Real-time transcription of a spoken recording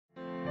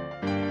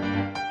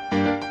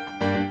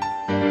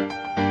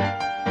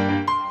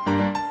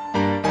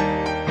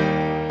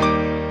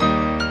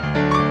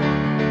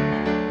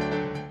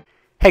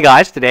Hey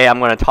guys, today I'm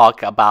going to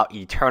talk about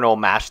Eternal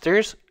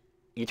Masters.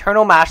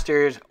 Eternal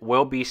Masters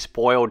will be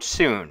spoiled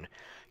soon.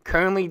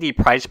 Currently the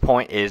price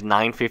point is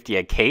 $9.50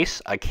 a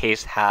case. A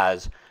case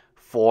has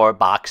 4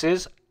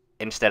 boxes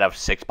instead of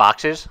 6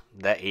 boxes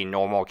that a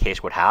normal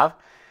case would have.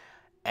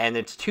 And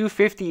it's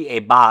 $2.50 a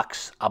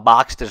box. A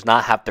box does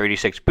not have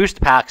 36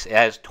 booster packs. It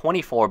has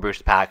 24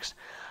 booster packs.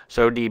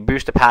 So the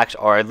booster packs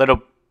are a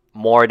little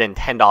more than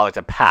 $10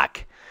 a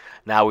pack.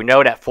 Now, we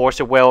know that Force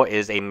of Will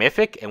is a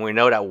mythic, and we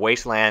know that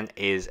Wasteland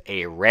is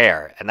a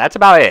rare, and that's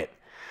about it.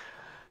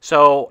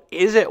 So,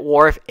 is it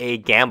worth a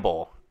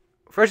gamble?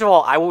 First of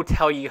all, I will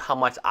tell you how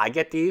much I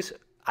get these.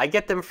 I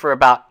get them for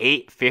about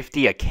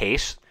 $8.50 a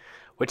case,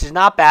 which is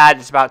not bad.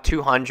 It's about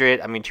 200.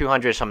 I mean,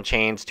 200 some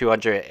change,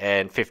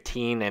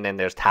 215, and then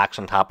there's tax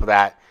on top of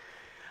that.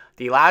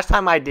 The last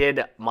time I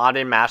did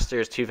Modern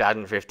Masters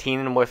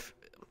 2015 with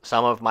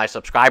some of my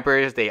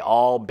subscribers, they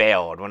all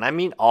bailed. When I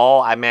mean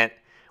all, I meant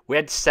we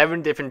had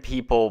 7 different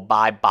people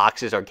buy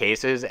boxes or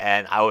cases,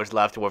 and I was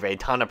left with a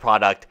ton of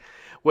product,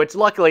 which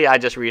luckily I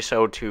just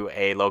resold to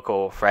a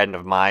local friend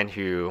of mine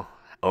who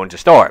owns a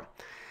store.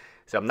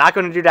 So I'm not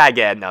going to do that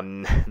again.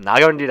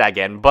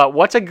 But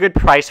what's a good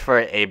price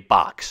for a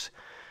box?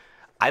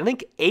 I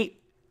think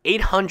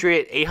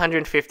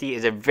 $850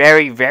 is a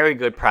very, very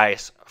good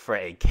price for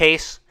a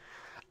case.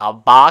 A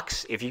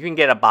box, if you can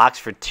get a box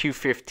for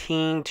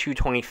 $215,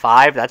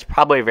 $225, that's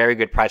probably a very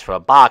good price for a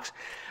box.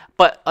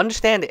 But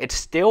understand, it's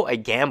still a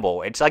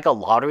gamble. It's like a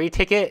lottery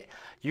ticket.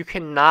 You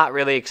cannot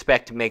really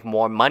expect to make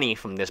more money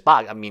from this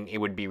box. I mean, it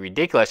would be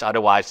ridiculous.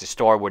 Otherwise, the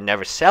store would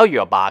never sell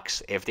you a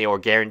box if they were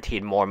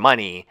guaranteed more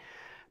money,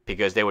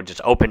 because they would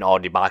just open all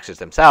the boxes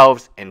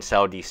themselves and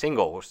sell these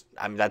singles.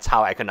 I mean, that's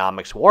how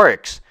economics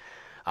works.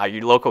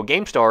 Your local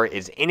game store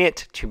is in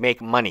it to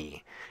make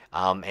money.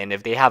 And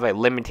if they have a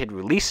limited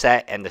release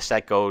set and the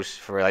set goes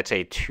for, let's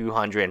say,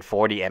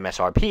 240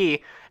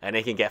 MSRP, and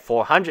they can get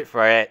 400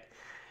 for it,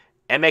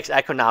 it makes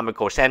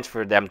economical sense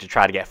for them to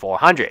try to get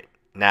 400.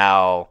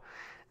 Now,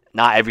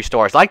 not every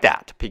store is like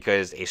that,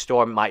 because a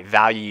store might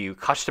value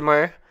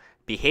customer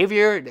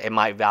behavior, it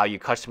might value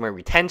customer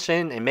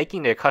retention, and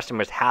making their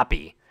customers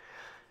happy.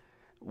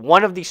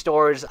 One of the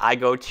stores I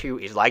go to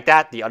is like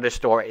that. The other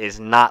store is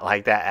not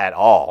like that at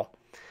all.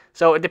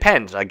 So it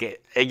depends. Like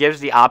it gives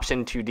the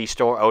option to the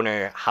store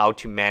owner how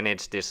to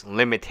manage this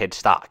limited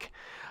stock.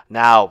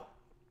 Now,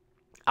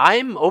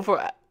 I'm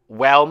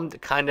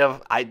overwhelmed, kind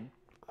of. I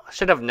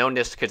should have known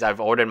this because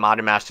I've ordered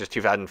Modern Masters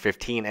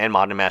 2015 and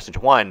Modern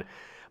Masters 1.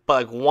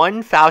 But like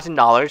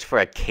 $1,000 for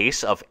a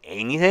case of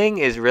anything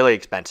is really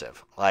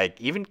expensive.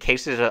 Like even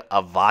cases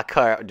of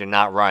vodka do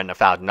not run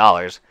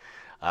 $1,000.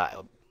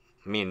 I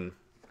mean,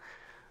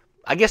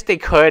 I guess they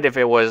could if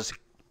it was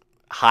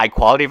high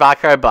quality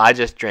vodka, but I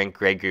just drink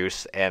Grey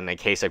Goose, and a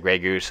case of Grey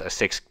Goose, a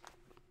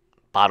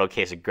 6-bottle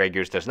case of Grey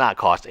Goose, does not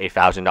cost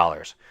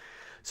 $1,000.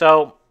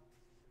 So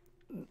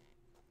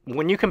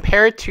when you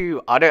compare it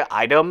to other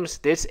items,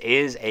 this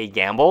is a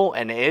gamble,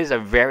 and it is a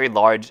very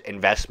large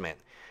investment.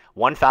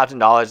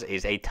 $1,000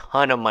 is a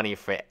ton of money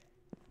for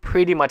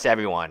pretty much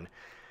everyone.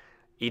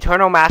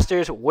 Eternal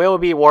Masters, will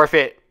it be worth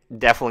it?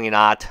 Definitely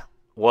not.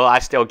 Will I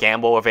still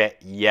gamble with it?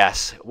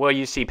 Yes. Will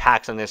you see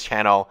packs on this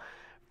channel?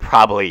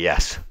 Probably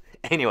yes.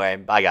 Anyway,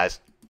 bye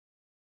guys.